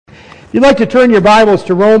If you'd like to turn your Bibles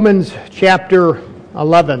to Romans chapter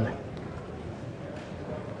 11.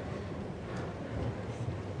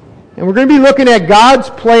 And we're going to be looking at God's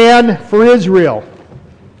plan for Israel.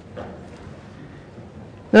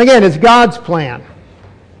 Now again, it's God's plan.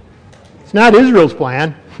 It's not Israel's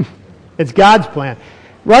plan. It's God's plan.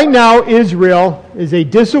 Right now, Israel is a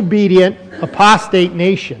disobedient, apostate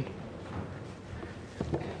nation.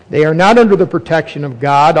 They are not under the protection of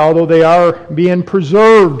God, although they are being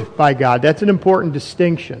preserved by God. That's an important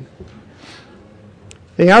distinction.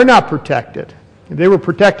 They are not protected. If they were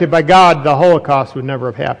protected by God, the Holocaust would never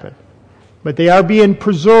have happened. But they are being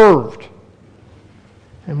preserved.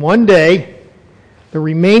 And one day, the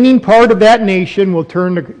remaining part of that nation will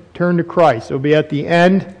turn to Christ. It will be at the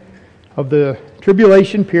end of the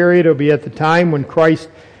tribulation period. It will be at the time when Christ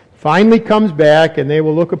finally comes back, and they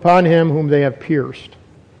will look upon Him whom they have pierced.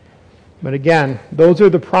 But again, those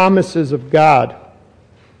are the promises of God.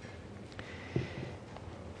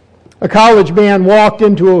 A college man walked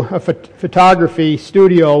into a photography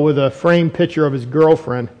studio with a framed picture of his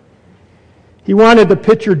girlfriend. He wanted the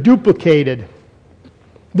picture duplicated.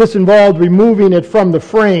 This involved removing it from the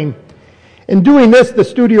frame. In doing this, the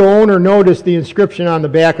studio owner noticed the inscription on the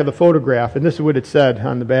back of the photograph, and this is what it said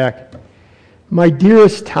on the back. "My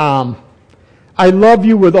dearest Tom, I love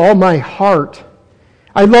you with all my heart.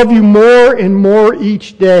 I love you more and more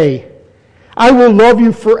each day. I will love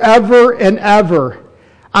you forever and ever.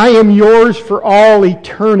 I am yours for all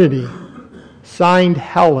eternity. Signed,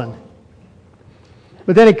 Helen."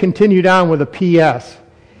 But then it continued on with a P.S.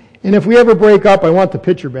 "And if we ever break up, I want the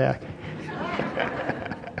picture back."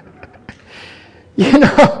 You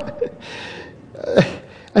know,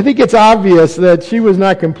 I think it's obvious that she was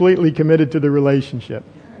not completely committed to the relationship.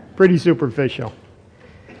 Pretty superficial.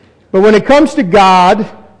 But when it comes to God,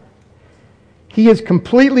 He is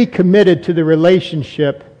completely committed to the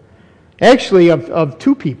relationship, actually of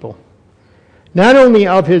two people. Not only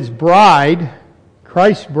of His bride,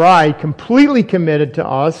 Christ's bride, completely committed to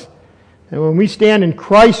us, and when we stand in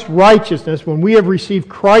Christ's righteousness, when we have received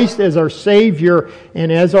Christ as our Savior and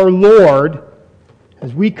as our Lord,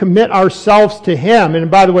 as we commit ourselves to Him, and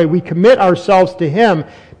by the way, we commit ourselves to Him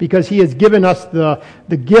because He has given us the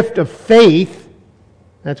gift of faith.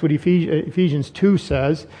 That's what Ephesians 2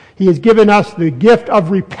 says. He has given us the gift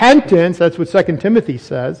of repentance. That's what 2 Timothy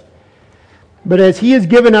says. But as He has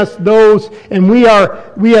given us those, and we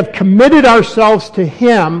have committed ourselves to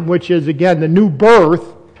Him, which is, again, the new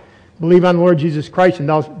birth, believe on the Lord Jesus Christ and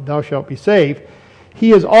thou shalt be saved,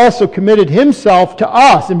 He has also committed Himself to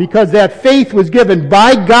us. And because that faith was given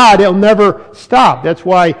by God, it'll never stop. That's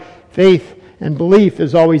why faith and belief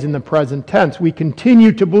is always in the present tense. We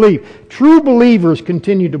continue to believe. True believers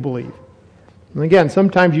continue to believe. And again,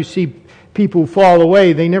 sometimes you see people who fall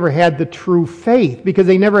away, they never had the true faith because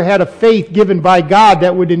they never had a faith given by God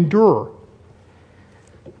that would endure.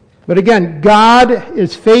 But again, God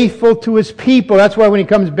is faithful to His people. That's why when He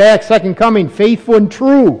comes back, second coming, faithful and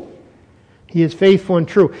true. He is faithful and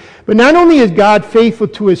true. But not only is God faithful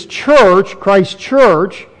to His church, Christ's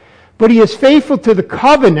church, but He is faithful to the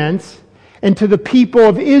covenants and to the people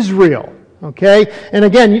of Israel. Okay? And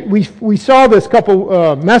again, we saw this a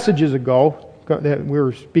couple messages ago that we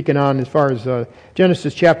were speaking on as far as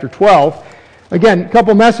Genesis chapter 12. Again, a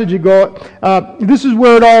couple messages ago, this is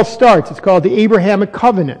where it all starts. It's called the Abrahamic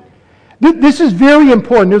covenant. This is very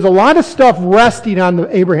important. There's a lot of stuff resting on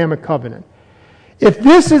the Abrahamic covenant. If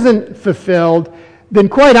this isn't fulfilled, then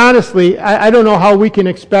quite honestly, I don't know how we can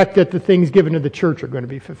expect that the things given to the church are going to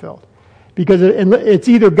be fulfilled. Because it's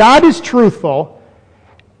either God is truthful,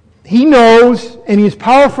 He knows, and He's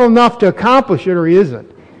powerful enough to accomplish it, or He isn't.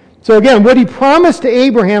 So again, what He promised to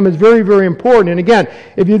Abraham is very, very important. And again,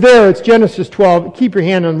 if you're there, it's Genesis 12. Keep your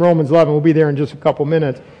hand on Romans 11. We'll be there in just a couple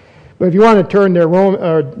minutes. But if you want to turn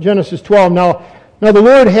there, Genesis 12. Now the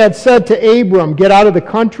Lord had said to Abram, "Get out of the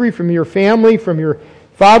country, from your family, from your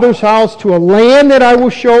father's house, to a land that I will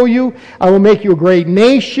show you. I will make you a great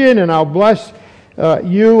nation, and I'll bless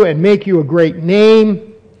you and make you a great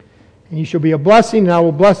name. And you shall be a blessing, and I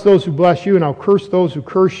will bless those who bless you, and I'll curse those who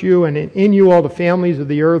curse you, and in you all the families of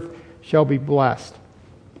the earth shall be blessed."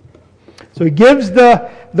 So He gives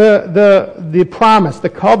the promise, the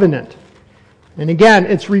covenant. And again,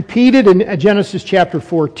 it's repeated in Genesis chapter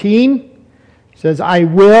 14. It says, "I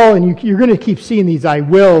will," and you're going to keep seeing these "I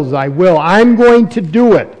wills, I will. I'm going to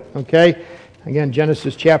do it." Okay? Again,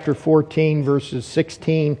 Genesis chapter 14, verses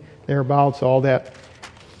 16, thereabouts, all that.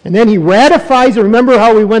 And then He ratifies it. Remember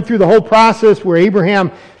how we went through the whole process where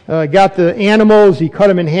Abraham got the animals, he cut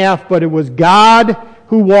them in half, but it was God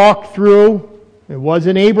who walked through. It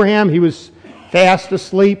wasn't Abraham. He was fast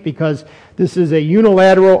asleep because This is a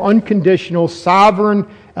unilateral, unconditional, sovereign,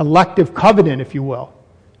 elective covenant, if you will.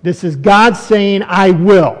 This is God saying, I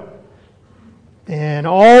will. And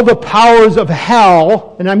all the powers of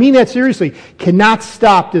hell, and I mean that seriously, cannot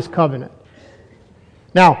stop this covenant.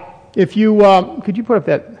 Now, if you, could you put up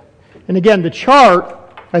that? And again, the chart,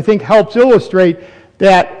 I think, helps illustrate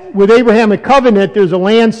that with Abrahamic covenant, there's a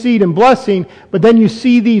land, seed, and blessing, but then you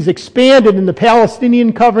see these expanded in the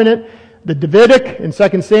Palestinian covenant, the Davidic in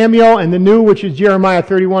 2 Samuel, and the new, which is Jeremiah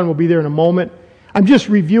 31. We'll be there in a moment. I'm just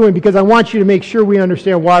reviewing because I want you to make sure we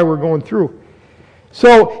understand why we're going through.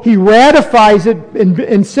 So he ratifies it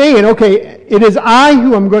in saying, okay, it is I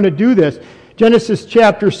who am going to do this. Genesis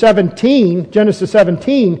 17,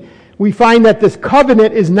 we find that this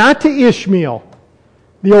covenant is not to Ishmael,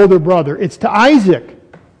 the older brother. It's to Isaac.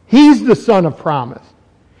 He's the son of promise.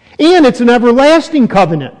 And it's an everlasting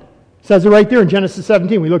covenant. It says it right there in Genesis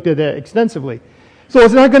 17. We looked at that extensively. So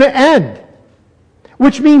it's not going to end.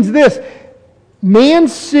 Which means this.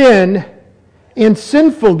 Man's sin and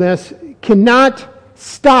sinfulness cannot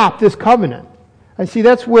stop this covenant. I see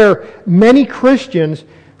that's where many Christians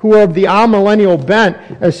who are of the amillennial bent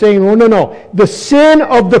are saying, oh, no. The sin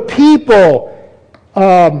of the people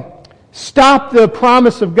stop the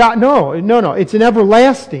promise of God. No. It's an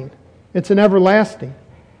everlasting. It's an everlasting.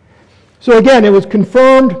 So again, it was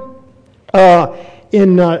confirmed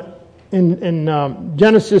in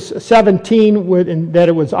Genesis 17 that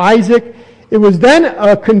it was Isaac. It was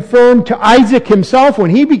then confirmed to Isaac himself when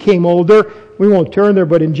he became older. We won't turn there,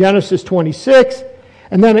 but in Genesis 26.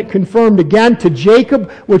 And then it confirmed again to Jacob,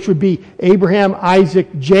 which would be Abraham, Isaac,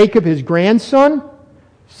 Jacob, his grandson.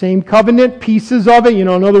 Same covenant, pieces of it. In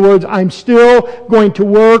other words, I'm still going to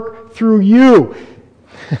work through you.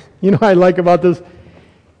 You know what I like about this?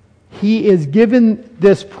 He is given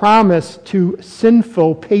this promise to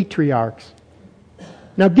sinful patriarchs.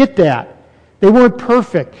 Now get that. They weren't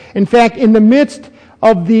perfect. In fact, in the midst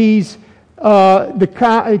of these,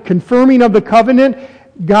 the confirming of the covenant,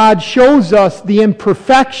 God shows us the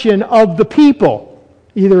imperfection of the people.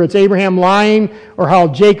 Either it's Abraham lying or how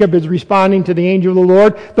Jacob is responding to the angel of the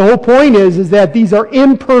Lord. The whole point is that these are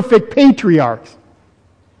imperfect patriarchs.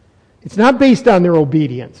 It's not based on their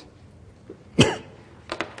obedience.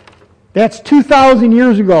 That's 2,000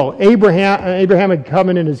 years ago. Abrahamic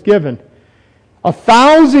covenant is given.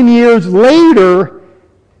 1,000 years later,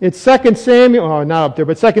 it's 2 Samuel, not up there,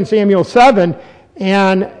 but 2 Samuel 7,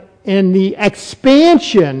 and the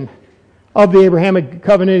expansion of the Abrahamic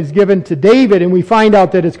covenant is given to David, and we find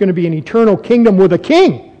out that it's going to be an eternal kingdom with a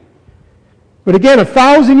king. But again,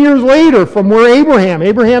 1,000 years later from where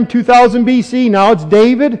Abraham 2000 BC, now it's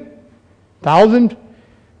David, 1,000.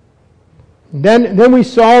 Then we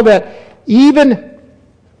saw that even,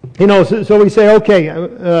 so we say,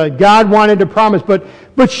 okay, God wanted to promise,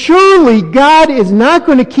 but surely God is not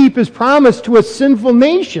going to keep His promise to a sinful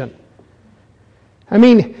nation. I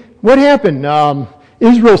mean, what happened?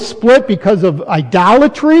 Israel split because of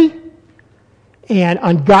idolatry and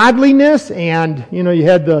ungodliness, and you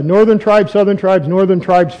had the northern tribes, southern tribes. Northern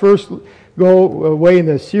tribes first go away in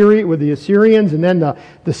with the Assyrians, and then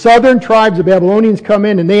the southern tribes, the Babylonians, come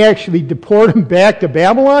in and they actually deport them back to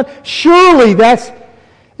Babylon. Surely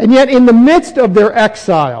and yet in the midst of their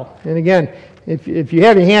exile, and again, if you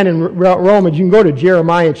have your hand in Romans, you can go to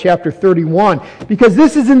Jeremiah chapter 31, because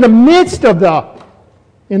this is in the midst of the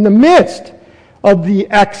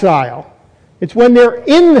exile. It's when they're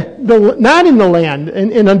not in the land,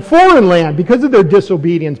 in a foreign land, because of their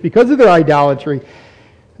disobedience, because of their idolatry,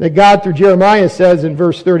 that God through Jeremiah says in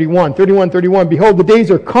verse 31, behold, the days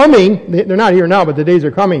are coming, they're not here now, but the days are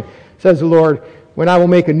coming, says the Lord, when I will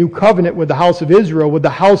make a new covenant with the house of Israel, with the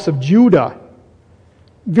house of Judah.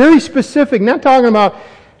 Very specific, not talking about,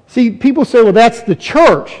 see, people say, well, that's the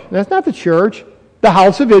church. That's not the church. The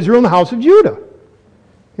house of Israel and the house of Judah.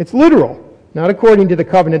 It's literal. Not according to the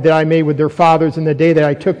covenant that I made with their fathers in the day that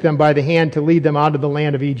I took them by the hand to lead them out of the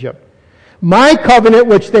land of Egypt. My covenant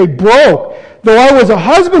which they broke, though I was a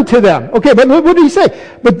husband to them. Okay, but what did he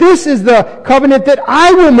say? But this is the covenant that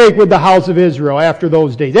I will make with the house of Israel after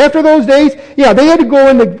those days. After those days, yeah, they had to go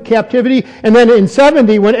into captivity, and then in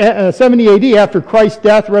 70 AD, after Christ's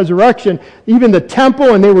death, resurrection, even the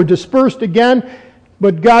temple, and they were dispersed again.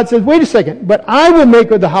 But God says, wait a second, but I will make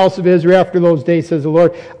with the house of Israel after those days, says the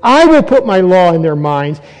Lord. I will put my law in their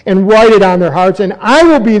minds and write it on their hearts, and I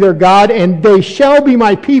will be their God, and they shall be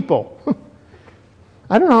my people.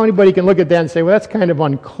 I don't know how anybody can look at that and say, well, that's kind of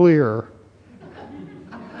unclear.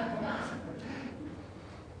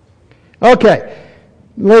 Okay,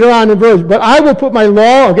 later on in verse, but I will put my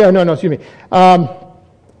law, okay, no, excuse me.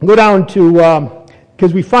 Go down to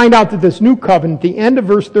Because we find out that this new covenant, the end of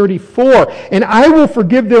verse 34, and I will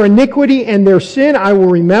forgive their iniquity and their sin I will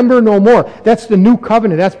remember no more. That's the new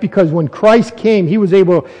covenant. That's because when Christ came, he was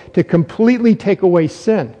able to completely take away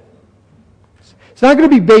sin. It's not going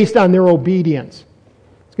to be based on their obedience.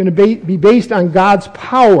 It's going to be based on God's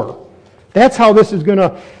power. That's how this is going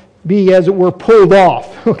to be, as it were, pulled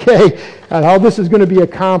off, okay? How this is going to be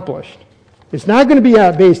accomplished. It's not going to be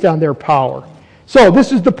based on their power. So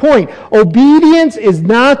this is the point. Obedience is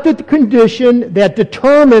not the condition that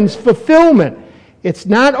determines fulfillment. It's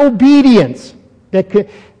not obedience that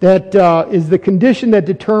is the condition that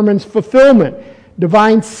determines fulfillment.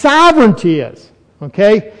 Divine sovereignty is.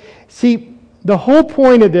 Okay? See, the whole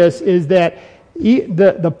point of this is that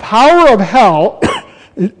the power of hell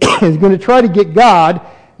is going to try to get God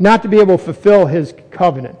not to be able to fulfill his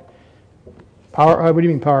covenant. What do you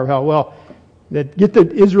mean power of hell? Well, that get the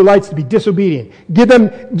Israelites to be disobedient.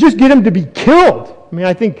 Just get them to be killed. I mean,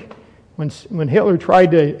 I think when Hitler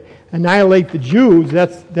tried to annihilate the Jews,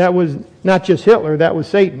 that was not just Hitler, that was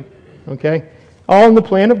Satan. Okay? All in the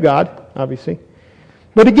plan of God, obviously.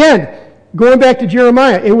 But again, going back to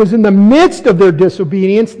Jeremiah, it was in the midst of their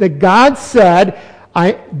disobedience that God said,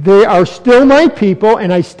 they are still my people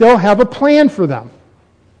and I still have a plan for them.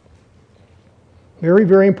 Very,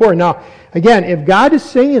 very important. Now, again, if God is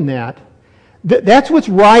saying that, that's what's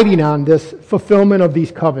riding on this fulfillment of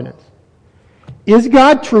these covenants. Is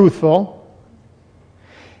God truthful?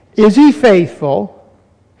 Is he faithful?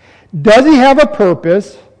 Does he have a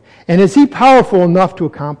purpose? And is he powerful enough to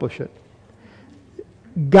accomplish it?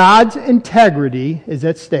 God's integrity is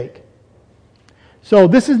at stake. So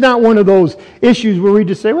this is not one of those issues where we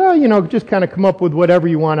just say, well, just kind of come up with whatever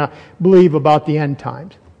you want to believe about the end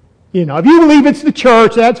times. If you believe it's the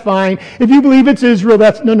church, that's fine. If you believe it's Israel,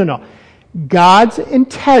 that's... No. God's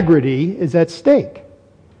integrity is at stake.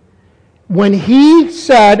 When he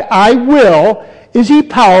said, I will, is he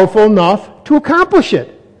powerful enough to accomplish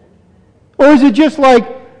it? Or is it just like,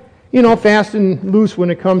 fast and loose when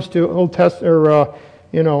it comes to Old Testament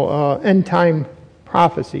or, end time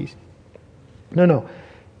prophecies? No.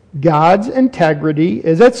 God's integrity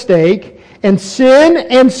is at stake, and sin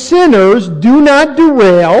and sinners do not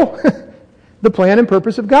derail the plan and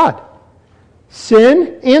purpose of God.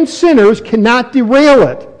 Sin and sinners cannot derail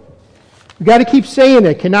it. We've got to keep saying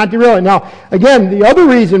it, cannot derail it. Now, again, the other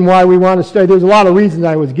reason why we want to study, there's a lot of reasons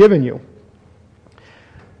I was giving you.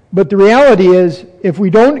 But the reality is, if we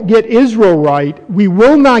don't get Israel right, we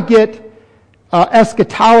will not get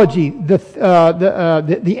eschatology,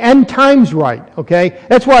 the end times right, okay?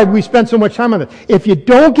 That's why we spend so much time on this. If you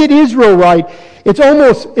don't get Israel right, it's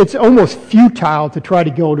almost futile to try to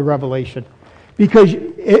go to Revelation. Because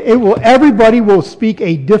everybody will speak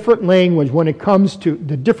a different language when it comes to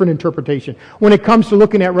the different interpretation. When it comes to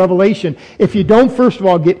looking at Revelation, if you don't, first of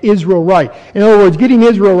all, get Israel right. In other words, getting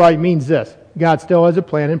Israel right means this. God still has a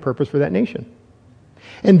plan and purpose for that nation.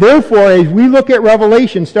 And therefore, as we look at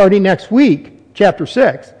Revelation starting next week, chapter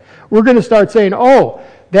 6, we're going to start saying,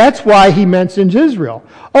 that's why he mentions Israel.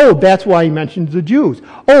 That's why he mentions the Jews.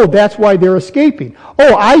 That's why they're escaping.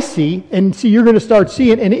 I see. And see, you're going to start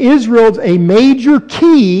seeing. And Israel's a major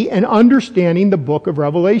key in understanding the book of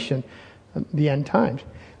Revelation, the end times.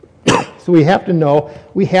 So we have to know,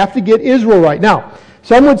 we have to get Israel right. Now,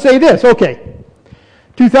 some would say this,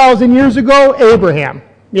 2,000 years ago, Abraham.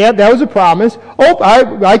 Yeah, that was a promise.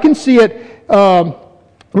 I can see it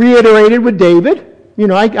reiterated with David.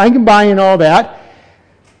 I can buy in all that.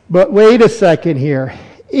 But wait a second here.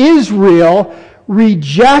 Israel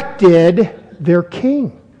rejected their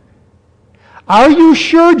king. Are you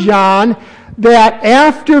sure, John, that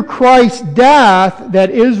after Christ's death, that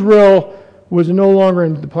Israel was no longer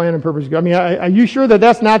in the plan and purpose of God? I mean, are you sure that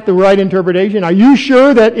that's not the right interpretation? Are you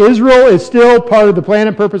sure that Israel is still part of the plan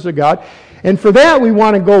and purpose of God? And for that, we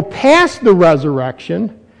want to go past the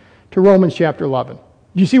resurrection to Romans chapter 11.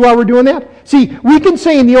 Do you see why we're doing that? See, we can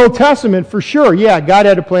say in the Old Testament for sure, God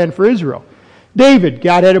had a plan for Israel. David,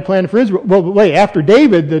 God had a plan for Israel. Well, wait, after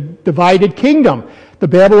David, the divided kingdom, the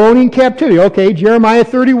Babylonian captivity. Jeremiah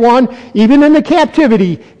 31, even in the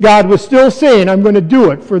captivity, God was still saying, I'm going to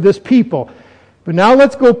do it for this people. But now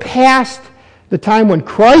let's go past the time when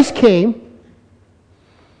Christ came,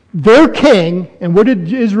 their king, and what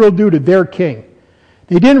did Israel do to their king?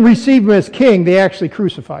 They didn't receive him as king, they actually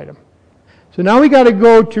crucified him. So now we got to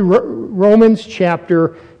go to Romans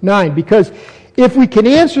chapter 9, because if we can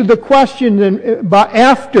answer the question about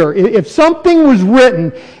after, if something was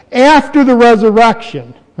written after the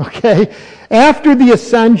resurrection, after the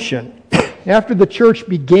ascension, after the church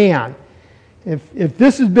began, if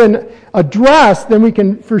this has been addressed, then we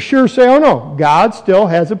can for sure say, God still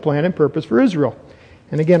has a plan and purpose for Israel.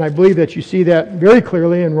 And again, I believe that you see that very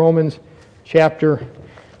clearly in Romans chapter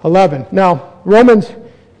 11. Now, Romans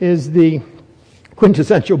is the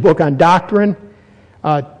quintessential book on doctrine.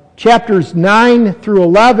 Chapters 9 through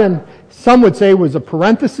 11, some would say was a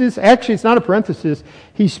parenthesis. Actually, it's not a parenthesis.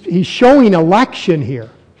 He's showing election here.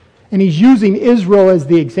 And he's using Israel as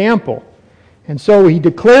the example. And so he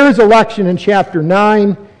declares election in chapter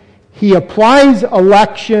 9. He applies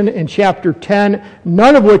election in chapter 10,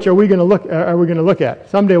 none of which are we going to look at.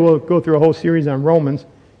 Someday we'll go through a whole series on Romans,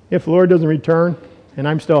 if the Lord doesn't return, and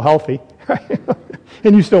I'm still healthy,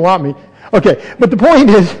 and you still want me. Okay, but the point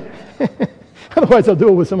is, otherwise I'll do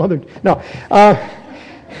it with some other... No.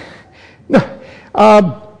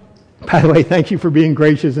 By the way, thank you for being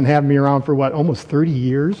gracious and having me around for almost 30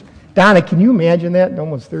 years? Donna, can you imagine that?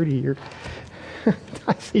 Almost 30 years.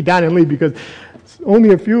 I say Donna and Lee because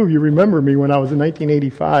only a few of you remember me when I was in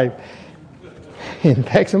 1985. In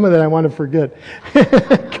fact, some of that I want to forget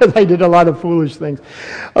because I did a lot of foolish things.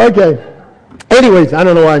 Okay. Anyways, I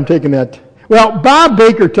don't know why I'm taking that. Well, Bob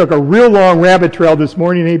Baker took a real long rabbit trail this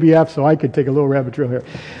morning in ABF, so I could take a little rabbit trail here.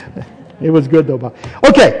 It was good though, Bob.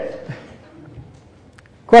 Okay.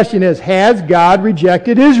 Question is, has God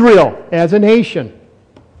rejected Israel as a nation?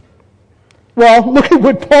 Well, look at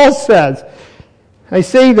what Paul says. I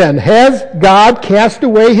say then, has God cast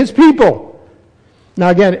away his people? Now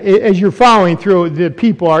again, as you're following through, the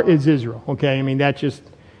people is Israel. Okay, I mean, that's just,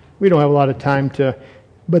 we don't have a lot of time to,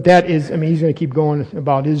 but that is, I mean, he's going to keep going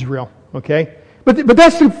about Israel. Okay? But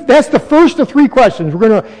that's the first of three questions. We're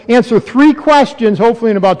going to answer three questions,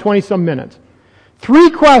 hopefully in about 20-some minutes. Three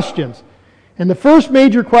questions. And the first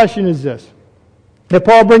major question is this, that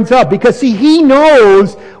Paul brings up. Because, see, he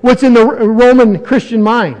knows what's in the Roman Christian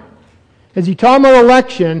mind. As he taught about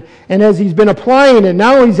election, and as he's been applying it,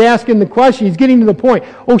 now he's asking the question, he's getting to the point.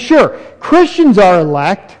 Oh, sure, Christians are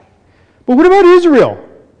elect, but what about Israel?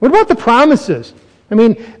 What about the promises? I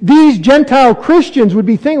mean, these Gentile Christians would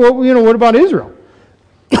be thinking, well, you know, what about Israel?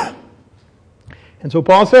 And so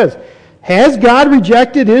Paul says, has God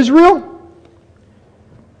rejected Israel?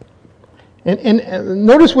 And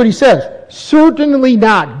notice what he says. Certainly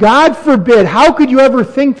not. God forbid. How could you ever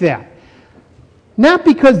think that? Not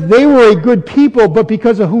because they were a good people, but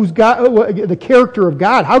because of who's God, the character of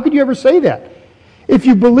God. How could you ever say that? If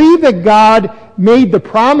you believe that God made the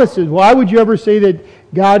promises, why would you ever say that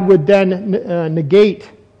God would then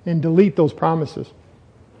negate and delete those promises?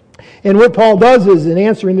 And what Paul does is, in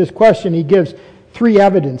answering this question, he gives three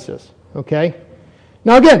evidences. Okay?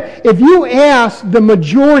 Now again, if you ask the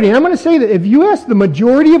majority, and I'm going to say that, if you ask the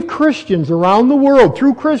majority of Christians around the world,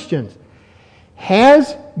 true Christians,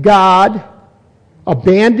 has God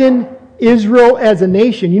abandoned Israel as a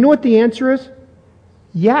nation? You know what the answer is?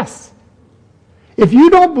 Yes. If you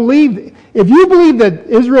believe that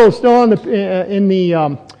Israel is still in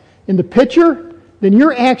the picture, then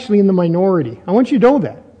you're actually in the minority. I want you to know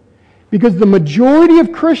that. Because the majority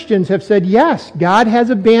of Christians have said, yes, God has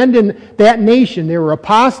abandoned that nation. They were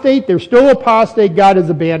apostate, they're still apostate, God has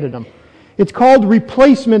abandoned them. It's called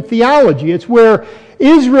replacement theology. It's where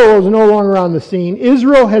Israel is no longer on the scene.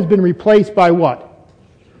 Israel has been replaced by what?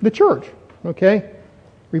 The church. Okay?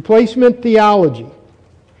 Replacement theology.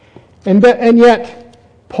 And yet,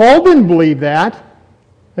 Paul didn't believe that.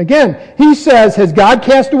 Again, he says, has God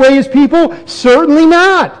cast away his people? Certainly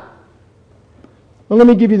not. Well, let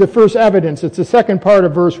me give you the first evidence. It's the second part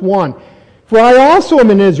of verse 1. For I also am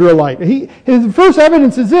an Israelite. His first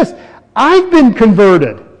evidence is this. I've been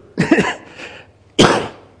converted.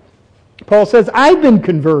 Paul says, I've been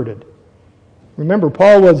converted. Remember,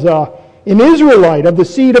 Paul was an Israelite of the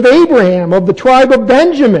seed of Abraham, of the tribe of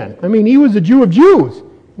Benjamin. I mean, he was a Jew of Jews.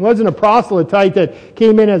 He wasn't a proselyte that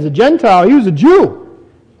came in as a Gentile. He was a Jew.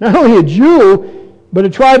 Not only a Jew, but a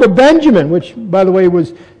tribe of Benjamin, which, by the way,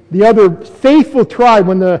 was the other faithful tribe.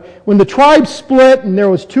 When the tribe split and there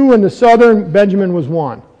was two in the southern, Benjamin was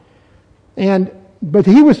one. But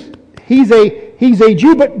he's a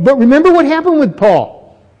Jew. But remember what happened with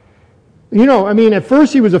Paul. You know, I mean, at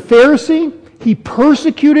first he was a Pharisee. He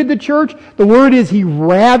persecuted the church. The word is he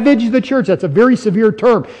ravaged the church. That's a very severe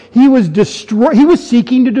term. He was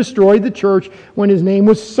seeking to destroy the church when his name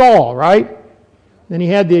was Saul, right? Then he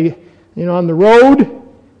had on the road,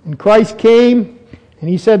 and Christ came, and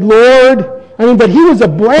he said, Lord. But he was a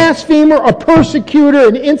blasphemer, a persecutor,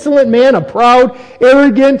 an insolent man, a proud,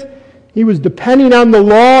 arrogant. He was depending on the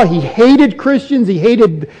law. He hated Christians. He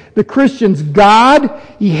hated the Christians' God.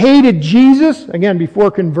 He hated Jesus, again,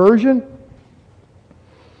 before conversion.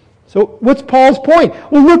 So what's Paul's point?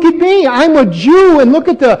 Well, look at me. I'm a Jew, and look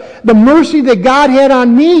at the mercy that God had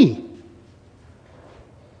on me.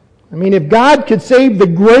 I mean, if God could save the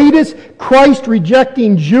greatest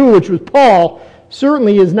Christ-rejecting Jew, which was Paul,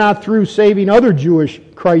 certainly is not through saving other Jewish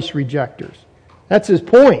Christ rejectors. That's his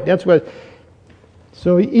point. That's what.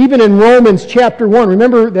 So even in Romans chapter 1,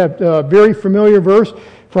 remember that very familiar verse?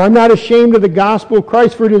 For I'm not ashamed of the gospel of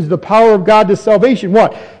Christ, for it is the power of God to salvation.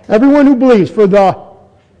 What? Everyone who believes. For the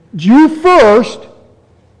Jew first,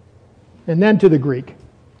 and then to the Greek.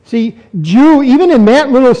 See, Jew, even in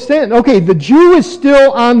that little sentence, okay, the Jew is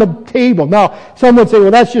still on the table. Now, some would say,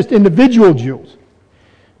 well, that's just individual Jews.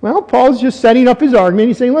 Well, Paul's just setting up his argument.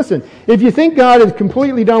 He's saying, listen, if you think God is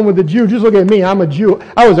completely done with the Jew, just look at me. I'm a Jew.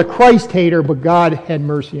 I was a Christ hater, but God had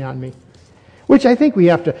mercy on me. Which I think we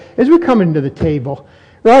have to, as we come into the table,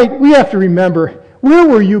 right, we have to remember, where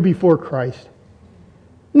were you before Christ?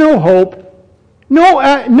 No hope. No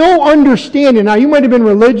understanding. Now, you might have been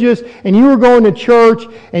religious, and you were going to church,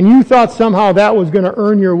 and you thought somehow that was going to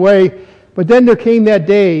earn your way. But then there came that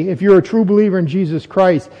day, if you're a true believer in Jesus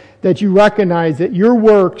Christ, that you recognize that your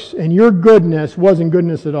works and your goodness wasn't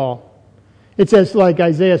goodness at all. It says, like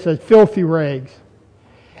Isaiah says, filthy rags.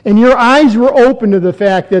 And your eyes were open to the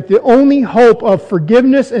fact that the only hope of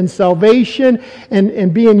forgiveness and salvation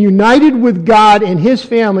and being united with God and His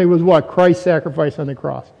family was what? Christ's sacrifice on the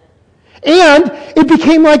cross. And it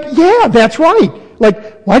became like, yeah, that's right.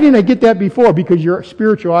 Like, why didn't I get that before? Because your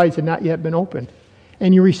spiritual eyes had not yet been opened.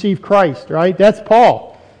 And you received Christ, right? That's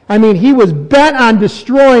Paul. I mean, he was bent on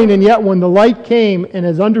destroying, and yet when the light came and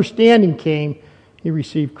his understanding came, he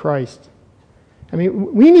received Christ. I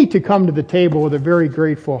mean, we need to come to the table with a very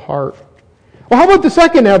grateful heart. Well, how about the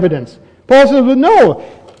second evidence? Paul says, well, no,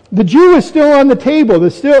 the Jew is still on the table.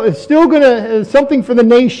 It's still going to something for the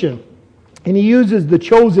nation. And he uses the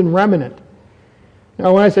chosen remnant.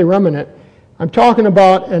 Now, when I say remnant, I'm talking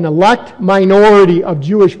about an elect minority of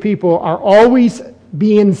Jewish people are always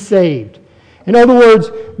being saved. In other words,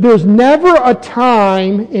 there's never a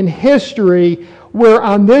time in history where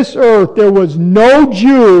on this earth there was no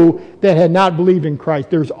Jew that had not believed in Christ.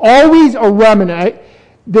 There's always a remnant.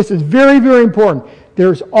 This is very, very important.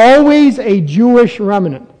 There's always a Jewish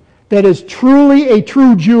remnant that is truly a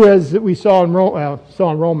true Jew, as we saw in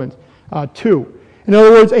Romans 2. In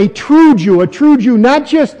other words, a true Jew, not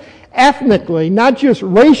just ethnically, not just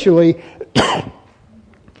racially,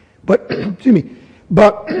 but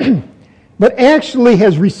but actually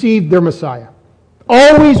has received their Messiah.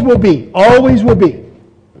 Always will be. Always will be.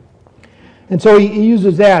 And so he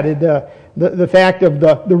uses that, the fact of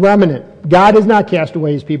the remnant. God has not cast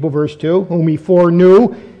away His people, verse 2, whom He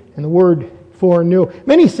foreknew. And the word foreknew.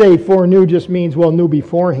 Many say foreknew just means, well, knew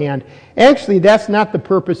beforehand. Actually, that's not the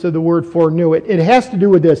purpose of the word foreknew. It has to do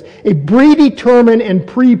with this. A predetermined and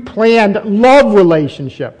pre-planned love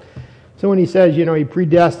relationship. So when he says, He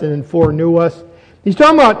predestined and foreknew us, he's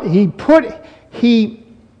talking about He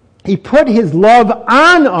put His love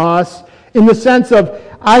on us in the sense of,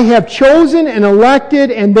 I have chosen and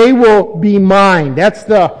elected and they will be mine. That's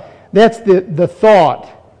the thought.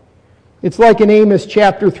 It's like in Amos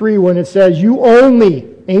chapter 3 when it says,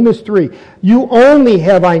 Amos 3, you only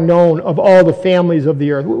have I known of all the families of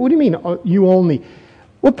the earth. What do you mean, you only?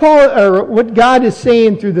 What God is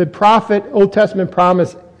saying through the Old Testament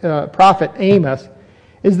prophet Amos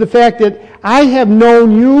is the fact that I have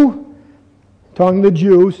known you, talking to the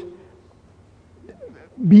Jews,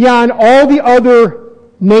 beyond all the other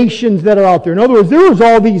nations that are out there. In other words, there was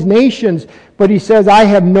all these nations, but he says, I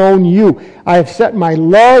have known you. I have set my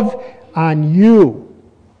love on you.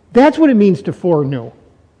 That's what it means to foreknow.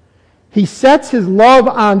 He sets His love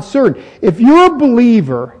on certain. If you're a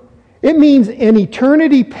believer, it means in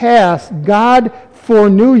eternity past, God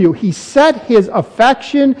foreknew you. He set His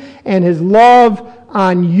affection and His love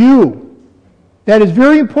on you. That is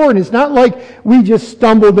very important. It's not like we just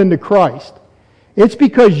stumbled into Christ. It's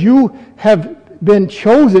because you have been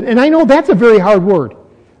chosen. And I know that's a very hard word.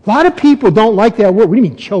 A lot of people don't like that word. What do you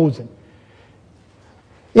mean chosen?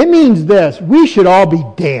 It means this. We should all be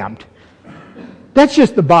damned. That's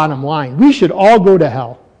just the bottom line. We should all go to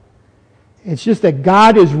hell. It's just that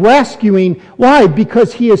God is rescuing. Why?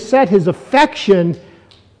 Because He has set His affection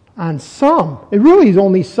on some. It really is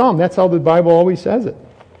only some. That's how the Bible always says it.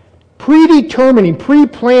 Predetermining,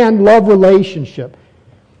 pre-planned love relationship.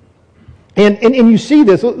 And you see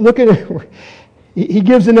this. Look at it.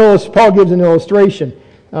 Paul gives an illustration.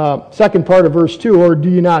 Second part of verse 2, or do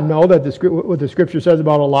you not know that what the Scripture says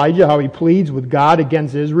about Elijah, how he pleads with God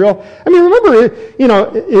against Israel? I mean, remember,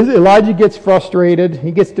 Elijah gets frustrated,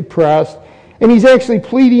 he gets depressed, and he's actually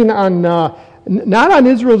pleading on, not on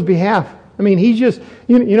Israel's behalf. I mean, he's just,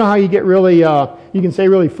 you know how you get really, you can say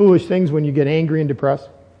really foolish things when you get angry and depressed?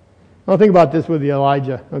 Well, think about this with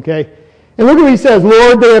Elijah, okay? And look at what he says,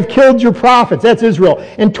 Lord, they have killed your prophets, that's Israel,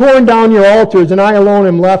 and torn down your altars, and I alone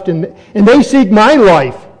am left, and they seek my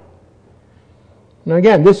life. Now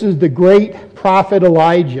again, this is the great prophet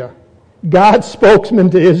Elijah, God's spokesman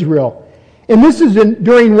to Israel. And this is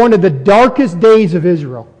during one of the darkest days of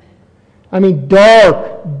Israel. I mean,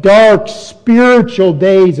 dark, spiritual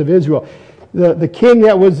days of Israel. The king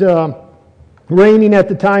that was reigning at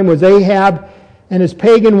the time was Ahab, and his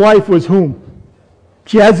pagan wife was whom?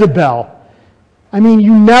 Jezebel. I mean,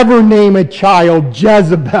 you never name a child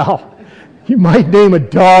Jezebel. You might name a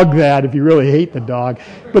dog that if you really hate the dog.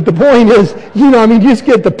 But the point is, you just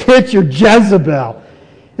get the picture, Jezebel.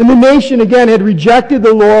 And the nation, again, had rejected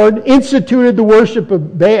the Lord, instituted the worship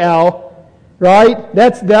of Baal, right?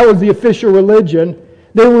 That was the official religion.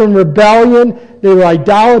 They were in rebellion. They were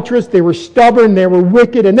idolatrous. They were stubborn. They were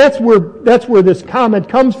wicked. And that's where this comment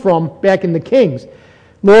comes from back in the Kings.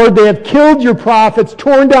 Lord, they have killed your prophets,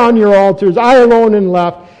 torn down your altars. I alone am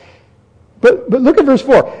left. But look at verse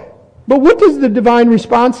 4. But what does the divine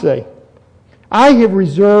response say? I have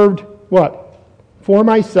reserved, what? For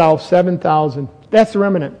myself, 7,000. That's the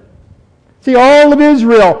remnant. See, all of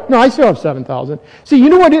Israel. No, I still have 7,000. See, you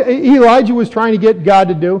know what Elijah was trying to get God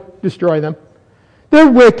to do? Destroy them.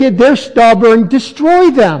 They're wicked. They're stubborn.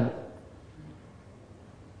 Destroy them.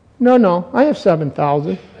 No, I have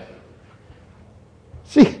 7,000.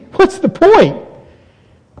 See, what's the point?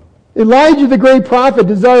 Elijah, the great prophet,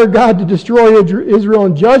 desired God to destroy Israel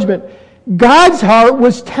in judgment. God's heart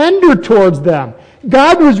was tender towards them.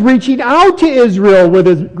 God was reaching out to Israel with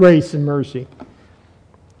His grace and mercy.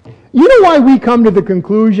 You know why we come to the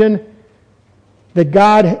conclusion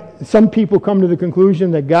that some people come to the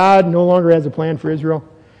conclusion that God no longer has a plan for Israel?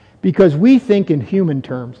 Because we think in human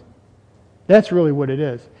terms. That's really what it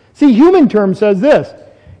is. See, human terms says this.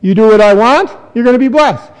 You do what I want, you're going to be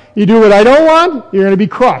blessed. You do what I don't want, you're going to be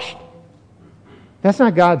crushed. That's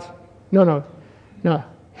not God's. No.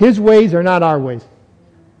 His ways are not our ways.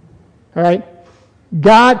 All right?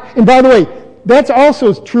 God, and by the way, that's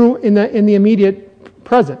also true in the immediate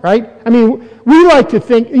present, right? I mean, we like to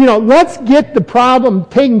think, let's get the problem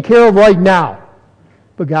taken care of right now.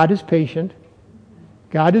 But God is patient.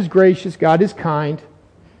 God is gracious. God is kind.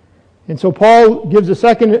 And so Paul gives a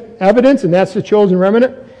second evidence, and that's the chosen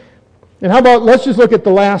remnant. And how about, let's just look at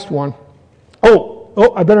the last one.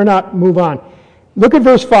 Oh, I better not move on. Look at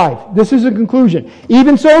verse 5. This is a conclusion.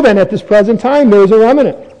 Even so then, at this present time, there is a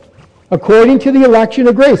remnant, according to the election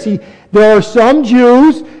of grace. See, there are some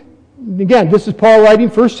Jews, again, this is Paul writing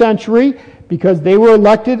first century, because they were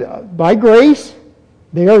elected by grace.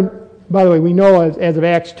 They are, by the way, we know as of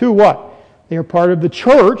Acts 2, what? They are part of the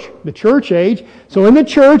church age. So in the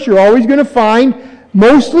church, you're always going to find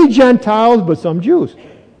mostly Gentiles, but some Jews.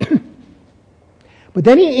 But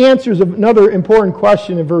then he answers another important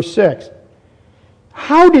question in verse 6.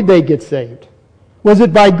 How did they get saved? Was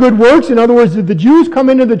it by good works? In other words, did the Jews come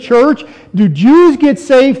into the church? Do Jews get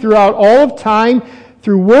saved throughout all of time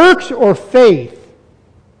through works or faith?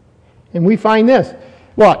 And we find this.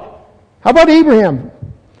 What? How about Abraham?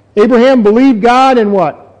 Abraham believed God and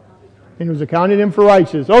what? And it was accounted him for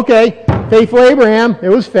righteous. Okay, faithful Abraham. It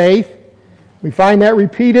was faith. We find that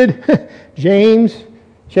repeated. James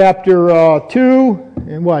chapter 2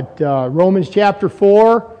 and what? Romans chapter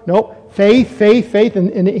 4. Nope. Faith.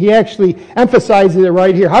 And he actually emphasizes it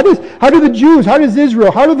right here. How do the Jews, how does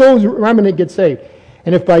Israel, how do those remnant get saved?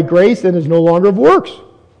 And if by grace, then it's no longer of works.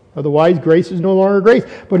 Otherwise, grace is no longer grace.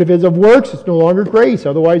 But if it's of works, it's no longer grace.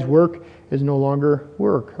 Otherwise, work is no longer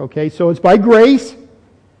work. Okay, so it's by grace.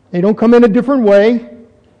 They don't come in a different way.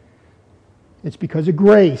 It's because of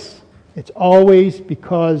grace. It's always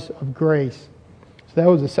because of grace. So that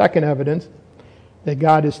was the second evidence that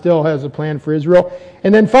God still has a plan for Israel.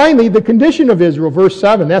 And then finally, the condition of Israel, verse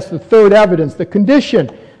 7. That's the third evidence, the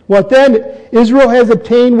condition. What then? Israel has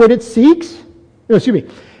obtained what it seeks.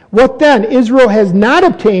 What then? Israel has not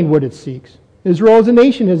obtained what it seeks. Israel as a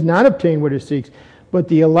nation has not obtained what it seeks. But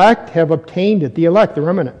the elect have obtained it. The elect, the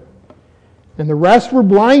remnant. And the rest were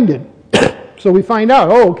blinded. So we find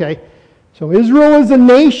out, okay. So Israel as a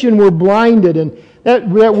nation were blinded. And that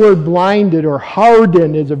word blinded or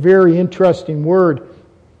hardened is a very interesting word.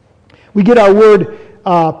 We get our word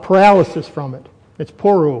paralysis from it. It's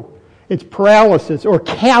poru. It's paralysis or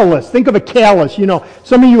callous. Think of a callus.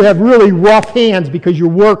 Some of you have really rough hands because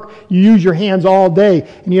you use your hands all day,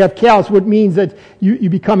 and you have callus, which means that you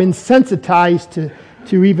become insensitized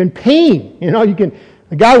to even pain.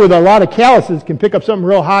 A guy with a lot of calluses can pick up something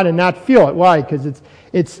real hot and not feel it. Why? Because it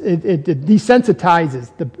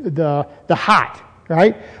desensitizes the hot.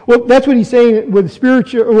 Right? Well, that's what he's saying with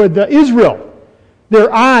Israel.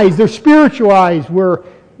 Their spiritual eyes were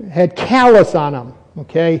had callus on them,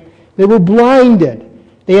 okay? They were blinded.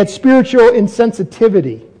 They had spiritual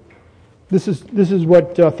insensitivity. This is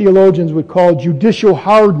what theologians would call judicial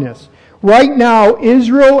hardness. Right now,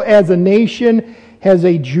 Israel as a nation has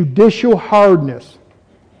a judicial hardness.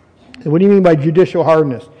 What do you mean by judicial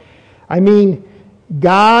hardness? I mean,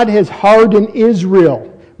 God has hardened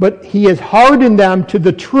Israel, but He has hardened them to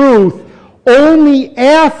the truth only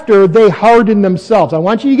after they harden themselves. I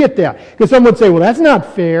want you to get that. Because some would say, well, that's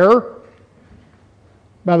not fair.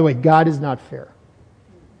 By the way, God is not fair.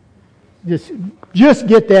 Just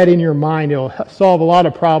get that in your mind. It'll solve a lot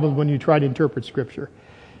of problems when you try to interpret Scripture.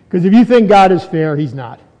 Because if you think God is fair, He's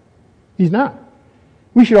not. He's not.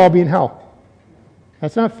 We should all be in hell.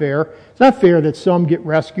 That's not fair. It's not fair that some get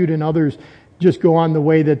rescued and others just go on the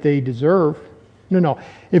way that they deserve. No.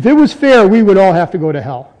 If it was fair, we would all have to go to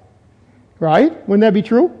hell. Right? Wouldn't that be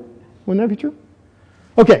true? Wouldn't that be true?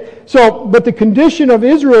 Okay, but the condition of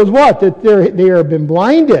Israel is what? That they have been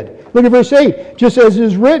blinded. Look at verse 8. Just as it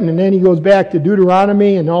is written, and then he goes back to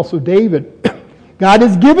Deuteronomy and also David. God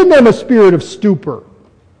has given them a spirit of stupor.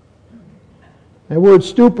 That word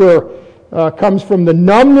stupor comes from the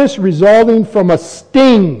numbness resulting from a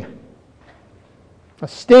sting. A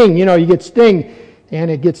sting, you get sting and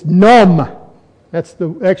it gets numb. That's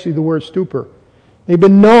actually the word stupor. They've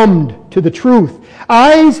been numbed to the truth.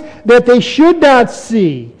 Eyes that they should not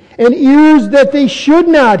see and ears that they should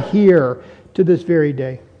not hear to this very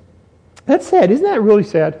day. That's sad. Isn't that really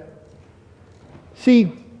sad?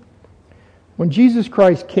 See, when Jesus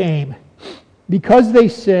Christ came, because they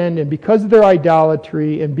sinned and because of their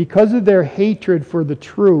idolatry and because of their hatred for the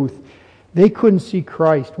truth, they couldn't see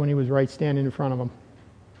Christ when He was right standing in front of them.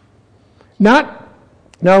 Now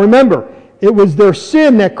remember, it was their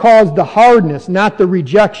sin that caused the hardness, not the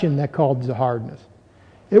rejection that caused the hardness.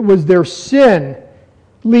 It was their sin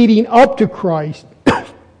leading up to Christ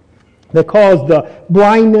that caused the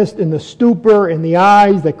blindness and the stupor and the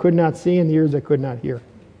eyes that could not see and the ears that could not hear.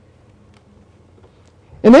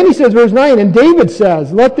 And then he says, verse 9, and David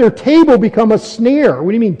says, let their table become a snare.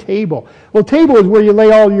 What do you mean table? Well, table is where you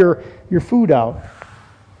lay all your food out.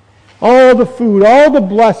 All the food, all the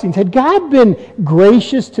blessings. Had God been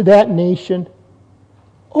gracious to that nation?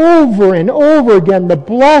 Over and over again, the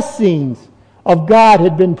blessings of God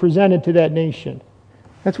had been presented to that nation.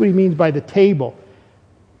 That's what he means by the table.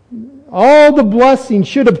 All the blessings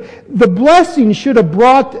should have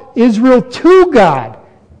brought Israel to God.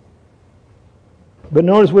 But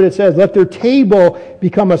notice what it says, let their table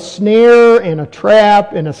become a snare and a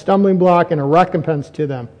trap and a stumbling block and a recompense to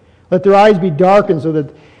them. Let their eyes be darkened so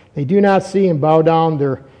that they do not see and bow down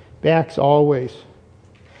their backs always.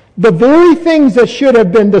 The very things that should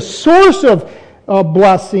have been the source of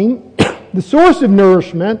blessing, the source of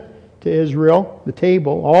nourishment to Israel, the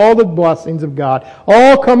table, all the blessings of God,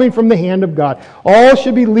 all coming from the hand of God, all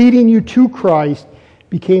should be leading you to Christ,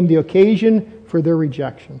 became the occasion for their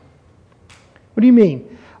rejection. What do you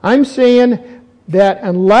mean? I'm saying that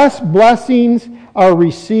unless blessings are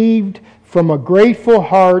received from a grateful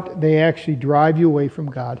heart, they actually drive you away from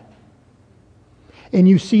God. And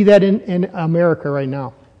you see that in America right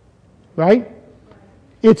now. Right?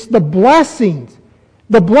 It's the blessings.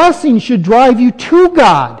 The blessings should drive you to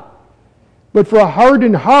God. But for a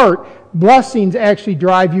hardened heart, blessings actually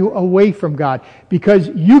drive you away from God. Because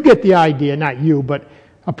you get the idea, not you, but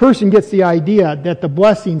a person gets the idea that the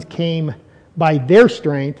blessings came by their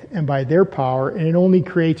strength and by their power, and it only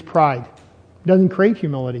creates pride. It doesn't create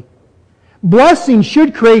humility. Blessing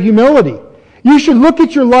should create humility. You should look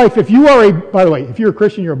at your life. By the way, if you're a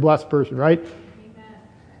Christian, you're a blessed person, right? Amen.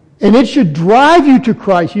 And it should drive you to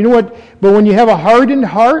Christ. You know what? But when you have a hardened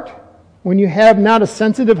heart, when you have not a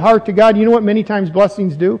sensitive heart to God, you know what many times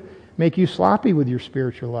blessings do? Make you sloppy with your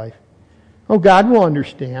spiritual life. Oh, God will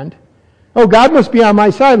understand. Oh, God must be on my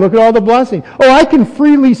side. Look at all the blessings. Oh, I can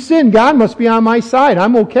freely sin. God must be on my side.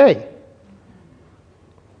 I'm okay.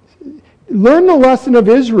 Learn the lesson of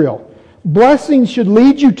Israel. Blessings should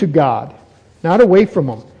lead you to God, not away from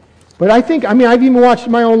Him. But I've even watched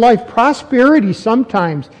in my own life, prosperity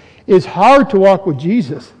sometimes is hard to walk with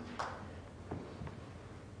Jesus.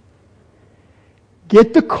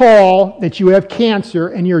 Get the call that you have cancer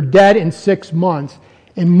and you're dead in 6 months,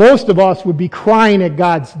 and most of us would be crying at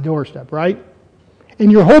God's doorstep, right?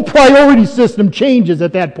 And your whole priority system changes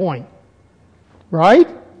at that point. Right?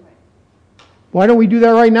 Why don't we do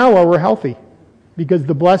that right now while we're healthy? Because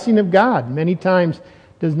the blessing of God many times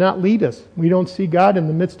does not lead us. We don't see God in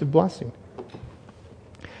the midst of blessing.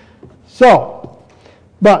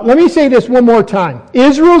 But let me say this one more time.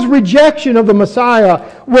 Israel's rejection of the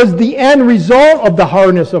Messiah was the end result of the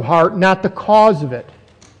hardness of heart, not the cause of it.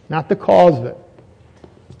 Not the cause of it.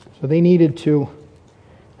 So they needed to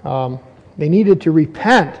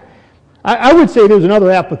repent. I would say there's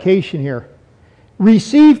another application here.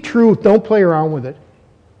 Receive truth, don't play around with it.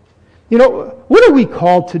 You know, what are we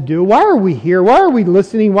called to do? Why are we here? Why are we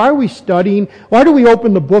listening? Why are we studying? Why do we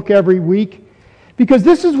open the book every week? Because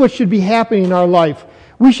this is what should be happening in our life.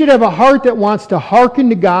 We should have a heart that wants to hearken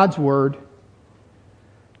to God's Word,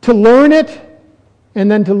 to learn it,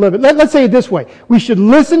 and then to live it. Let's say it this way. We should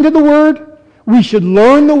listen to the Word. We should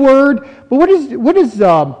learn the Word. But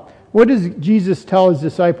what does Jesus tell His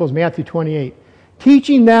disciples, Matthew 28?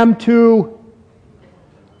 Teaching them to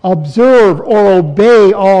observe or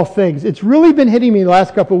obey all things. It's really been hitting me the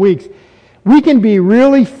last couple of weeks. We can be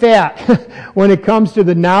really fat when it comes to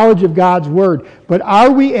the knowledge of God's Word, but are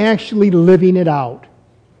we actually living it out?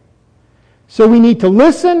 So we need to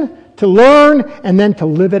listen, to learn, and then to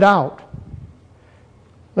live it out.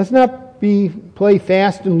 Let's not play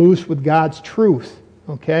fast and loose with God's truth,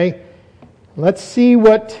 okay? Let's see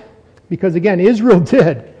because again, Israel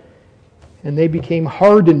did, and they became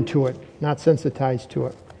hardened to it, not sensitized to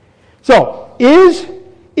it. So, is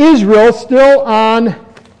Israel still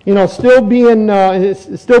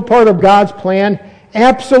still part of God's plan?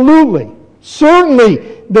 Absolutely.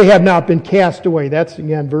 Certainly they have not been cast away. That's,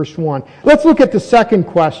 again, verse 1. Let's look at the second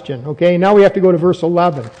question, okay? Now we have to go to verse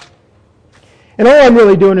 11. And all I'm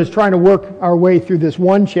really doing is trying to work our way through this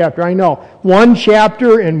one chapter. I know, one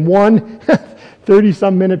chapter in one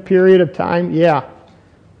 30-some minute period of time, yeah.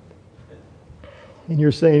 And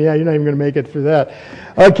you're saying, yeah, you're not even going to make it through that.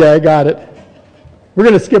 Okay, I got it. We're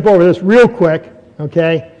going to skip over this real quick,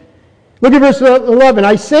 okay? Look at verse 11.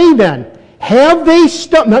 I say then, have they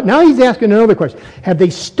stumbled? Now he's asking another question. Have they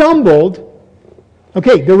stumbled?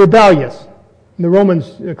 Okay, they're rebellious. And the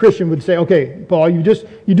Roman Christian would say, okay, Paul, you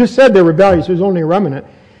just said they're rebellious. There's only a remnant.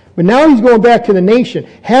 But now he's going back to the nation.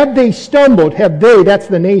 Have they stumbled? Have they, that's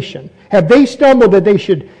the nation. Have they stumbled that they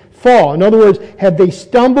should fall? In other words, have they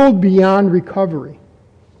stumbled beyond recovery?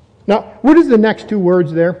 Now, what is the next two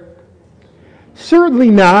words there?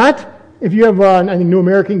 Certainly not. If you have, I think, New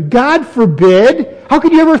American, God forbid. How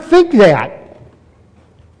could you ever think that?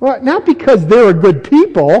 Well, not because they're a good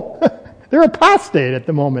people. They're apostate at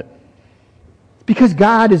the moment. It's because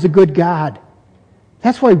God is a good God.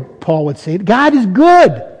 That's why Paul would say, God is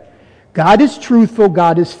good. God is truthful.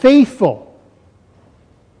 God is faithful.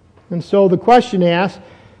 And so the question asks,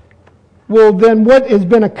 well, then what has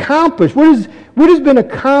been accomplished? What has been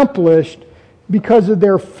accomplished because of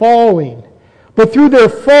their falling? But through their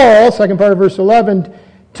fall, second part of verse 11,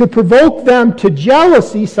 to provoke them to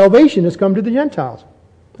jealousy, salvation has come to the Gentiles.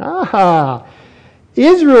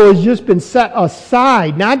 Israel has just been set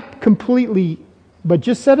aside, not completely, but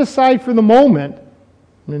just set aside for the moment.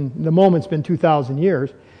 And the moment's been 2,000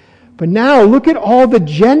 years. But now look at all the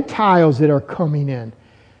Gentiles that are coming in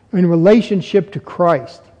relationship to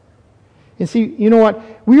Christ. And see, you know what?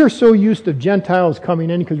 We are so used to Gentiles coming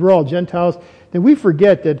in because we're all Gentiles that we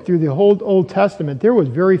forget that through the whole Old Testament there was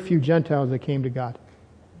very few Gentiles that came to God.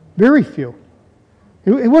 Very few.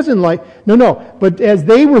 It wasn't like, but as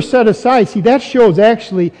they were set aside, see, that shows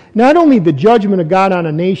actually not only the judgment of God on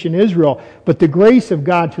a nation, Israel, but the grace of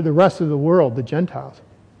God to the rest of the world, the Gentiles.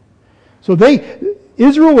 So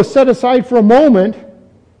Israel was set aside for a moment,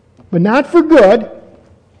 but not for good.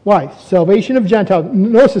 Why? Salvation of Gentiles.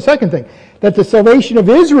 Notice the second thing, that the salvation of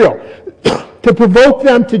Israel, to provoke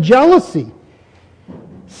them to jealousy.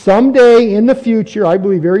 Someday in the future, I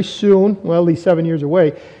believe very soon, well, at least 7 years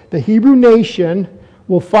away, the Hebrew nation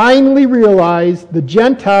will finally realize the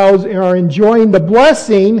Gentiles are enjoying the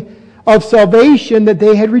blessing of salvation that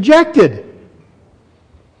they had rejected.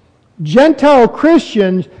 Gentile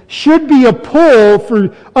Christians should be a pull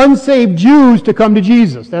for unsaved Jews to come to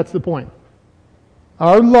Jesus. That's the point.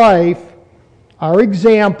 Our life, our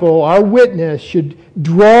example, our witness should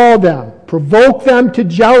draw them, provoke them to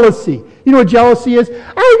jealousy. You know what jealousy is?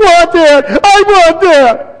 I want that! I want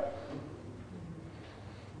that!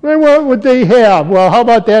 I want what they have. Well, how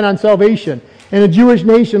about that on salvation? And a Jewish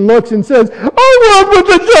nation looks and says, I want what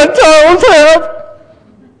the Gentiles have!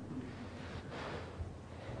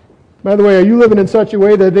 By the way, are you living in such a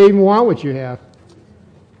way that they even want what you have?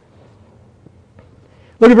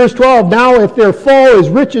 Look at verse 12. Now, if their fall is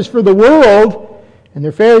riches for the world, and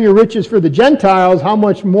their failure riches for the Gentiles, how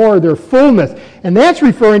much more their fullness? And that's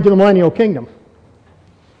referring to the millennial kingdom.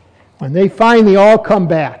 When they finally all come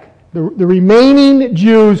back. The remaining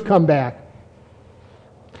Jews come back.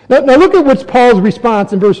 Now look at what's Paul's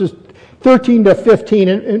response in verses 13 to 15.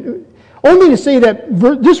 And only to say that,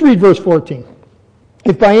 just read verse 14.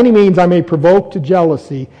 If by any means I may provoke to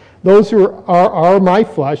jealousy those who are my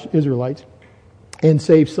flesh, Israelites, and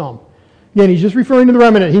save some. Again, he's just referring to the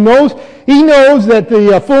remnant. He knows that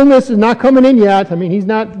the fullness is not coming in yet. I mean, he's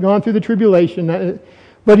not gone through the tribulation.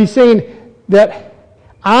 But he's saying that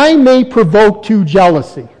I may provoke to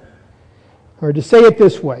jealousy. Or to say it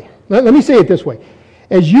this way. Let me say it this way.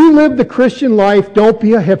 As you live the Christian life, don't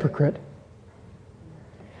be a hypocrite.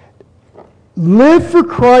 Live for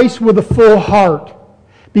Christ with a full heart.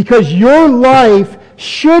 Because your life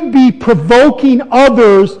should be provoking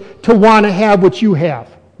others to want to have what you have.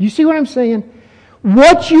 You see what I'm saying?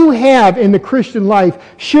 What you have in the Christian life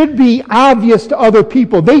should be obvious to other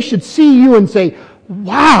people. They should see you and say,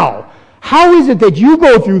 wow, how is it that you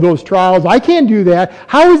go through those trials? I can't do that.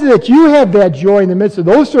 How is it that you have that joy in the midst of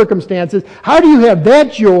those circumstances? How do you have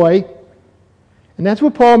that joy? And that's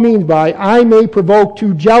what Paul means by, I may provoke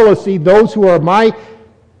to jealousy those who are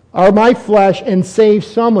my flesh and save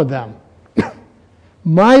some of them.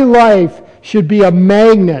 My life should be a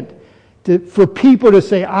magnet for people to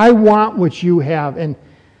say, I want what you have. And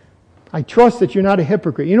I trust that you're not a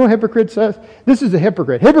hypocrite. You know what a hypocrite says? This is a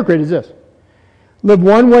hypocrite. Hypocrite is this. Live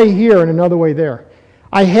one way here and another way there.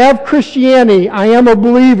 I have Christianity. I am a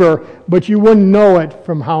believer, but you wouldn't know it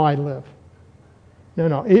from how I live.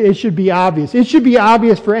 No. It should be obvious. It should be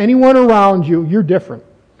obvious for anyone around you. You're different.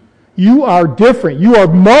 You are different. You are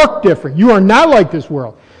marked different. You are not like this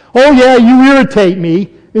world. Oh yeah, you irritate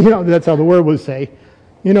me. That's how the word would say.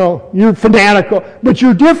 You're fanatical, but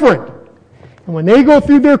you're different. And when they go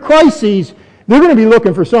through their crises, they're going to be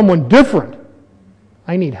looking for someone different.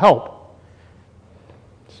 I need help.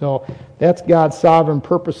 So that's God's sovereign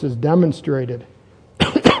purposes demonstrated.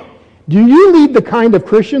 Do you lead the kind of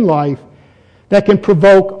Christian life that can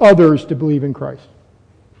provoke others to believe in Christ?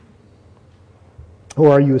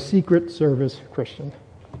 Or are you a secret service Christian?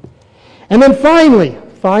 And then finally,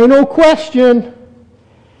 final question.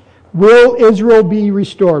 Will Israel be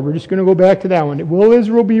restored? We're just going to go back to that one. Will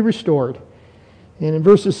Israel be restored? And in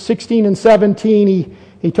verses 16 and 17,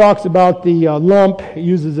 he talks about the lump. He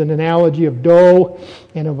uses an analogy of dough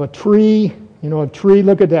and of a tree. A tree,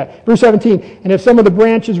 look at that. Verse 17, and if some of the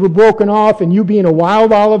branches were broken off, and you being a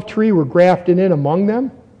wild olive tree were grafted in among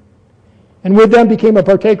them, and with them became a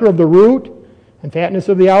partaker of the root and fatness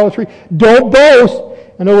of the olive tree, don't boast.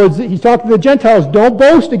 In other words, he's talking to the Gentiles, don't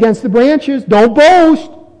boast against the branches. Don't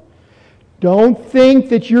boast. Don't think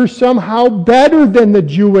that you're somehow better than the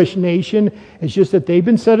Jewish nation. It's just that they've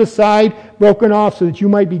been set aside, broken off, so that you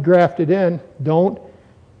might be grafted in. Don't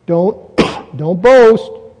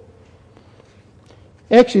boast.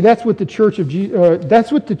 Actually, that's what the church of Jesus,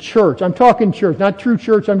 that's what the church, I'm talking church, not true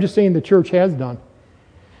church, I'm just saying the church has done.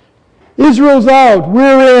 Israel's out,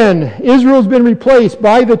 we're in. Israel's been replaced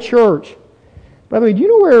by the church. By the way, do you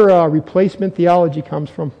know where replacement theology comes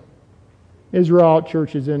from? Israel out,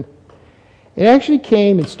 church is in. It actually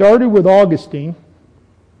it started with Augustine.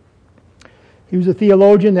 He was a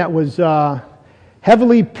theologian that was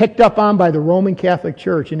heavily picked up on by the Roman Catholic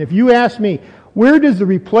Church. And if you ask me, where does the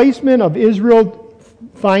replacement of Israel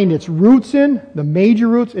find its roots in, the major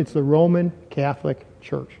roots, it's the Roman Catholic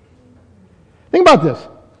Church. Think about this.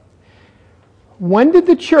 When did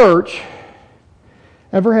the church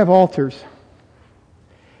ever have altars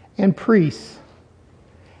and priests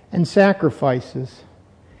and sacrifices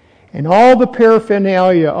and all the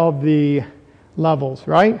paraphernalia of the levels,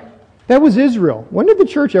 right? That was Israel. When was the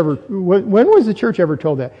church ever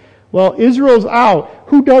told that? Well, Israel's out.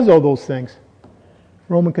 Who does all those things?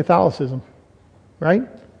 Roman Catholicism, right?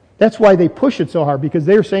 That's why they push it so hard, because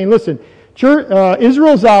they're saying, listen,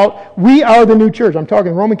 Israel's out. We are the new church. I'm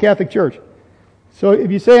talking Roman Catholic Church. So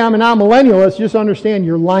if you say I'm an amillennialist, just understand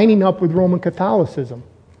you're lining up with Roman Catholicism.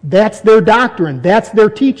 That's their doctrine. That's their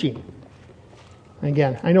teaching.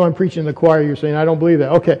 Again, I know I'm preaching to the choir. You're saying, I don't believe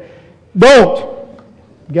that. Okay. Don't.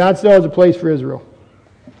 God still has a place for Israel.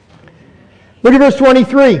 Look at verse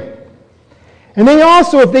 23. And they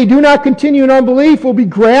also, if they do not continue in unbelief, will be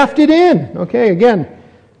grafted in. Okay, again,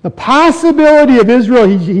 the possibility of Israel,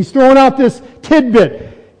 he's throwing out this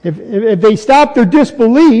tidbit. If they stop their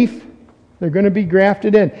disbelief, they're going to be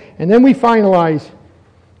grafted in. And then we finalize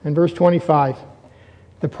in verse 25.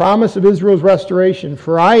 The promise of Israel's restoration.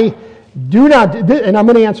 For I do not, and I'm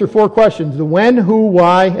going to answer 4 questions. The when, who,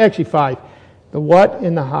 why, actually 5. The what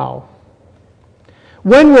and the how.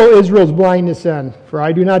 When will Israel's blindness end? For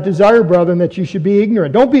I do not desire, brethren, that you should be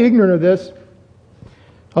ignorant. Don't be ignorant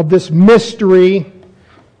of this mystery.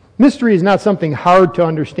 Mystery is not something hard to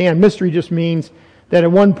understand. Mystery just means that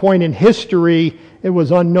at one point in history, it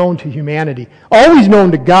was unknown to humanity. Always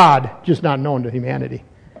known to God, just not known to humanity.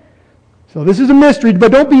 So this is a mystery,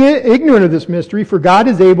 but don't be ignorant of this mystery, for God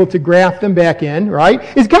is able to graft them back in,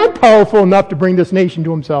 right? Is God powerful enough to bring this nation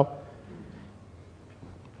to himself?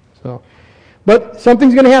 So, But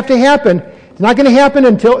something's going to have to happen. It's not going to happen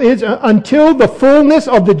until the fullness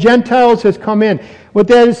of the Gentiles has come in. What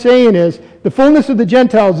that is saying is, the fullness of the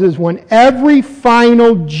Gentiles is when every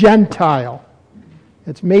final Gentile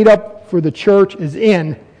that's made up for the church is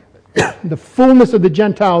in, the fullness of the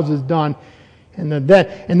Gentiles is done, and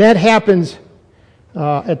that happens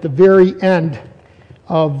at the very end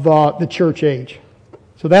of the church age.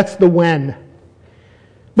 So that's the when.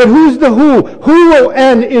 But who's the who? Who will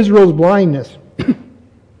end Israel's blindness?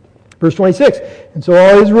 Verse 26, and so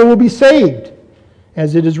all Israel will be saved.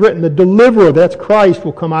 As it is written, the deliverer, that's Christ,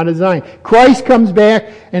 will come out of Zion. Christ comes back,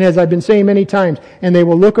 and as I've been saying many times, and they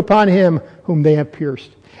will look upon him whom they have pierced.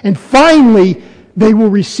 And finally, they will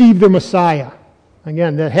receive their Messiah.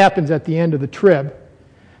 Again, that happens at the end of the trib.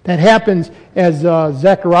 That happens as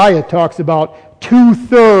Zechariah talks about,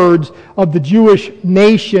 2/3 of the Jewish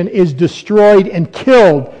nation is destroyed and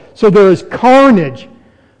killed. So there is carnage.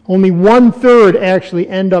 Only 1/3 actually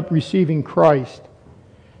end up receiving Christ.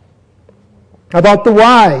 How about the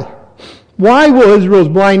why? Why will Israel's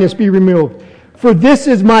blindness be removed? For this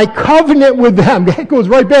is my covenant with them. That goes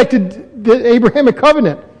right back to the Abrahamic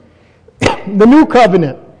covenant. The new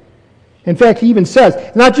covenant. In fact, he even says,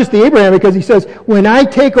 not just the Abrahamic, because he says, when I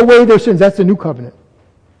take away their sins, that's the new covenant.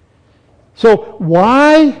 So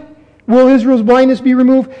why will Israel's blindness be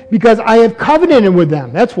removed? Because I have covenanted with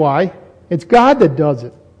them. That's why. It's God that does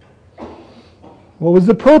it. What was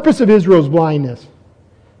the purpose of Israel's blindness?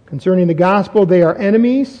 Concerning the gospel, they are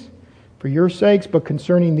enemies for your sakes, but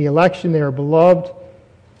concerning the election, they are beloved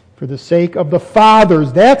for the sake of the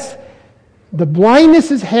fathers. That's the blindness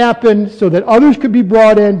has happened so that others could be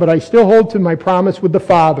brought in, but I still hold to my promise with the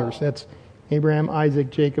fathers. That's Abraham,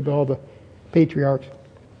 Isaac, Jacob, all the patriarchs.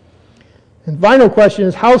 And the final question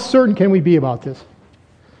is, how certain can we be about this?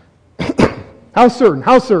 How certain?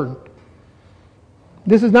 How certain?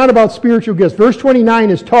 This is not about spiritual gifts. Verse 29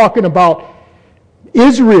 is talking about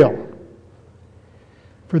Israel.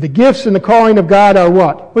 For the gifts and the calling of God are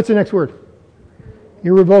what? What's the next word?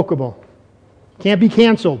 Irrevocable. Can't be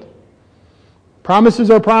canceled. Promises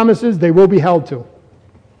are promises. They will be held to.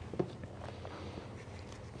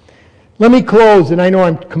 Let me close, and I know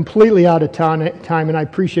I'm completely out of time, and I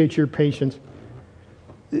appreciate your patience.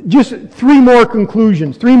 Just 3 more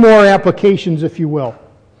conclusions, 3 more applications, if you will.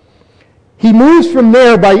 He moves from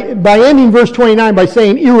there by ending verse 29 by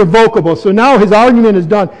saying irrevocable. So now his argument is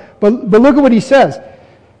done. But look at what he says.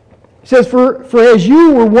 He says, For as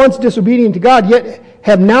you were once disobedient to God, yet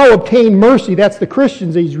have now obtained mercy, that's the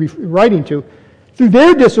Christians that he's writing to, through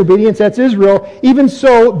their disobedience, that's Israel, even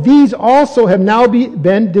so these also have now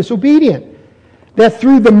been disobedient, that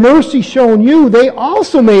through the mercy shown you, they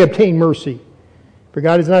also may obtain mercy. For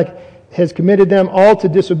God has committed them all to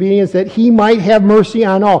disobedience, that he might have mercy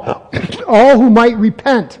on all, all who might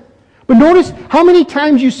repent. But notice how many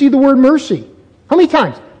times you see the word mercy. How many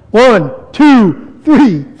times? 1, 2,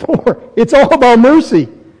 3, 4. It's all about mercy.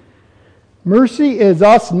 Mercy is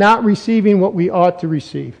us not receiving what we ought to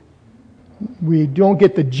receive. We don't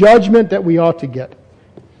get the judgment that we ought to get.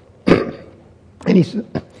 And he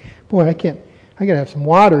said, boy, I got to have some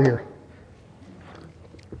water here.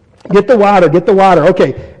 Get the water.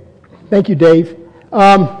 Okay. Thank you, Dave.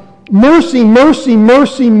 Mercy, mercy,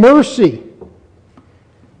 mercy, mercy.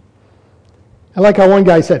 I like how one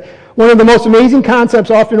guy said, one of the most amazing concepts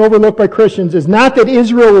often overlooked by Christians is not that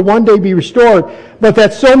Israel will one day be restored, but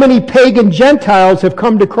that so many pagan Gentiles have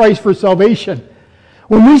come to Christ for salvation.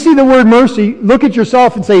 When we see the word mercy, look at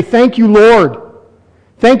yourself and say, thank you, Lord.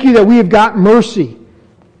 Thank you that we have got mercy.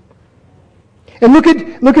 And look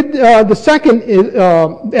at the second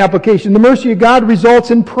application. The mercy of God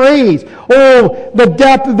results in praise. Oh, the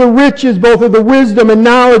depth of the riches, both of the wisdom and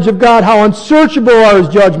knowledge of God. How unsearchable are his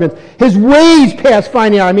judgments. His ways past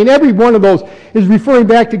finding out. I mean, every one of those is referring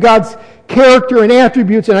back to God's character and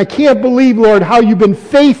attributes. And I can't believe, Lord, how you've been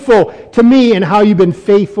faithful to me and how you've been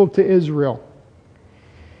faithful to Israel.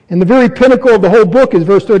 And the very pinnacle of the whole book is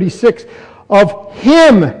verse 36. Of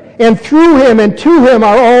him and through him and to him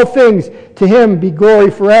are all things. To him be glory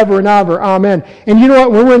forever and ever. Amen. And you know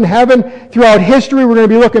what? When we're in heaven, throughout history, we're going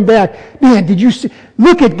to be looking back. Man, did you see?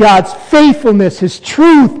 Look at God's faithfulness, his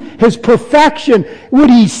truth, his perfection, what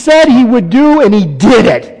he said he would do, and he did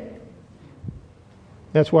it.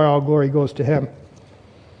 That's why all glory goes to him.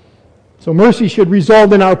 So mercy should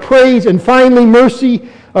result in our praise. And finally, mercy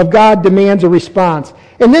of God demands a response.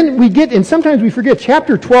 And then we get, and sometimes we forget,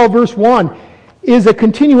 chapter 12, verse 1 is a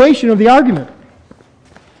continuation of the argument.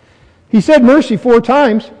 He said mercy 4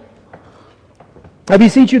 times. I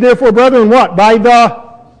beseech you therefore, brethren, what? By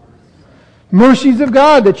the mercies of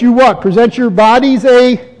God, that you what? Present your bodies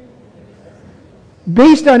a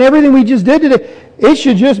based on everything we just did today, it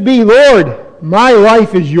should just be, Lord, my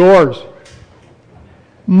life is yours.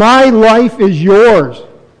 My life is yours.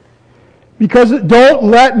 Because don't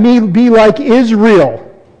let me be like Israel,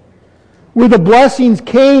 where the blessings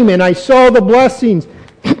came and I saw the blessings,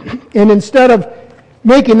 and instead of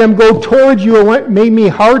making them go towards you, it made me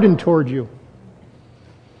harden toward you.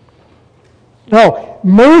 No,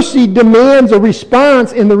 mercy demands a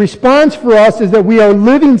response, and the response for us is that we are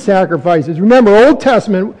living sacrifices. Remember, Old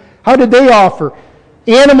Testament, how did they offer?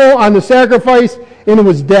 Animal on the sacrifice, and it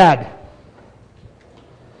was dead.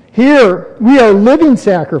 Here, we are living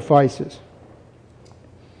sacrifices.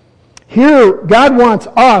 Here, God wants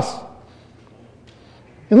us.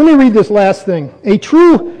 And let me read this last thing. A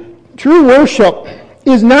true worship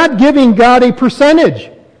is not giving God a percentage.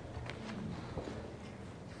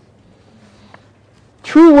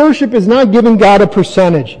 True worship is not giving God a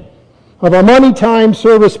percentage of our money, time,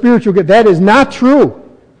 service, spiritual gift. That is not true.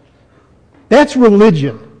 That's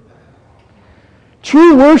religion.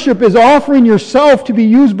 True worship is offering yourself to be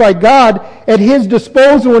used by God at His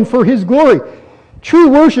disposal and for His glory. True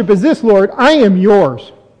worship is this, Lord, I am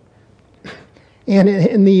yours. And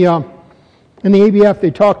in the ABF,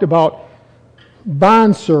 they talked about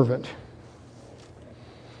bondservant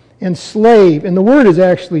and slave. And the word is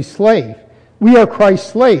actually slave. We are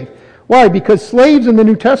Christ's slave. Why? Because slaves in the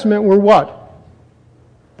New Testament were what?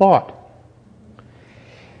 Bought.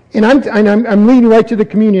 And I'm leading right to the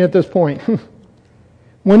communion at this point.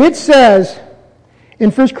 When it says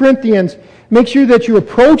in 1 Corinthians, make sure that you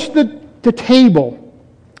approach the table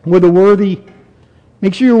with a worthy,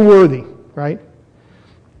 make sure you're worthy, right?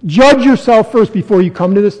 Judge yourself first before you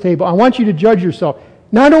come to this table. I want you to judge yourself.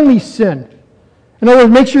 Not only sin. In other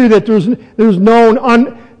words, make sure that there is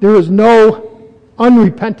no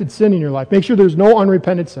unrepented sin in your life. Make sure there's no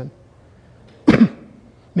unrepented sin.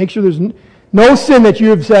 Make sure there's no sin that you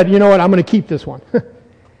have said, you know what, I'm going to keep this one.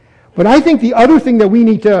 But I think the other thing that we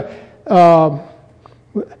need to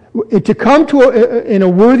come to in a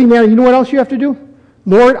worthy manner, you know what else you have to do?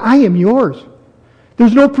 Lord, I am yours.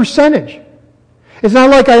 There's no percentage. It's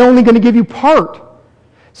not like I'm only going to give you part.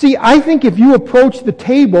 See, I think if you approach the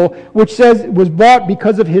table, which says it was bought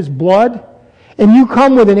because of His blood, and you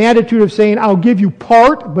come with an attitude of saying, I'll give you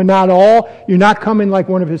part, but not all, you're not coming like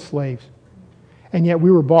one of His slaves. And yet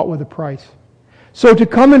we were bought with a price. So to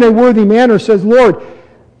come in a worthy manner says, Lord,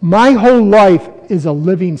 my whole life is a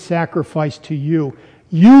living sacrifice to you.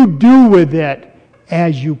 You do with it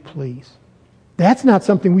as you please. That's not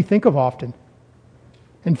something we think of often.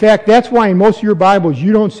 In fact, that's why in most of your Bibles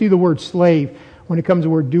you don't see the word slave when it comes to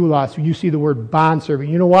the word doulos. You see the word bondservant.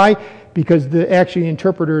 You know why? Because the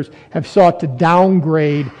interpreters have sought to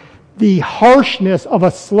downgrade the harshness of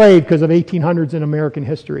a slave because of 1800s in American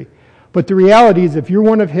history. But the reality is if you're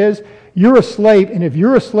one of His, you're a slave. And if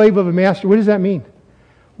you're a slave of a master, what does that mean?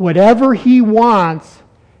 Whatever he wants,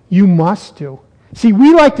 you must do. See,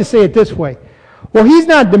 we like to say it this way. Well, He's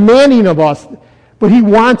not demanding of us, but He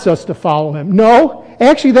wants us to follow Him. No,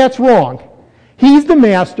 actually that's wrong. He's the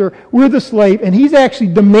master, we're the slave, and He's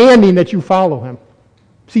actually demanding that you follow Him.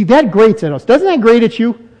 See, that grates at us. Doesn't that grate at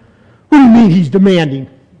you? What do you mean He's demanding?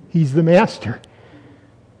 He's the master.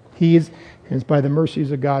 And it's by the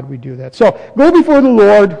mercies of God we do that. So, go before the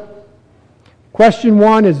Lord. Question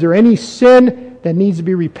 1, is there any sin that needs to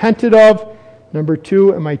be repented of? Number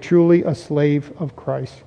 2, am I truly a slave of Christ?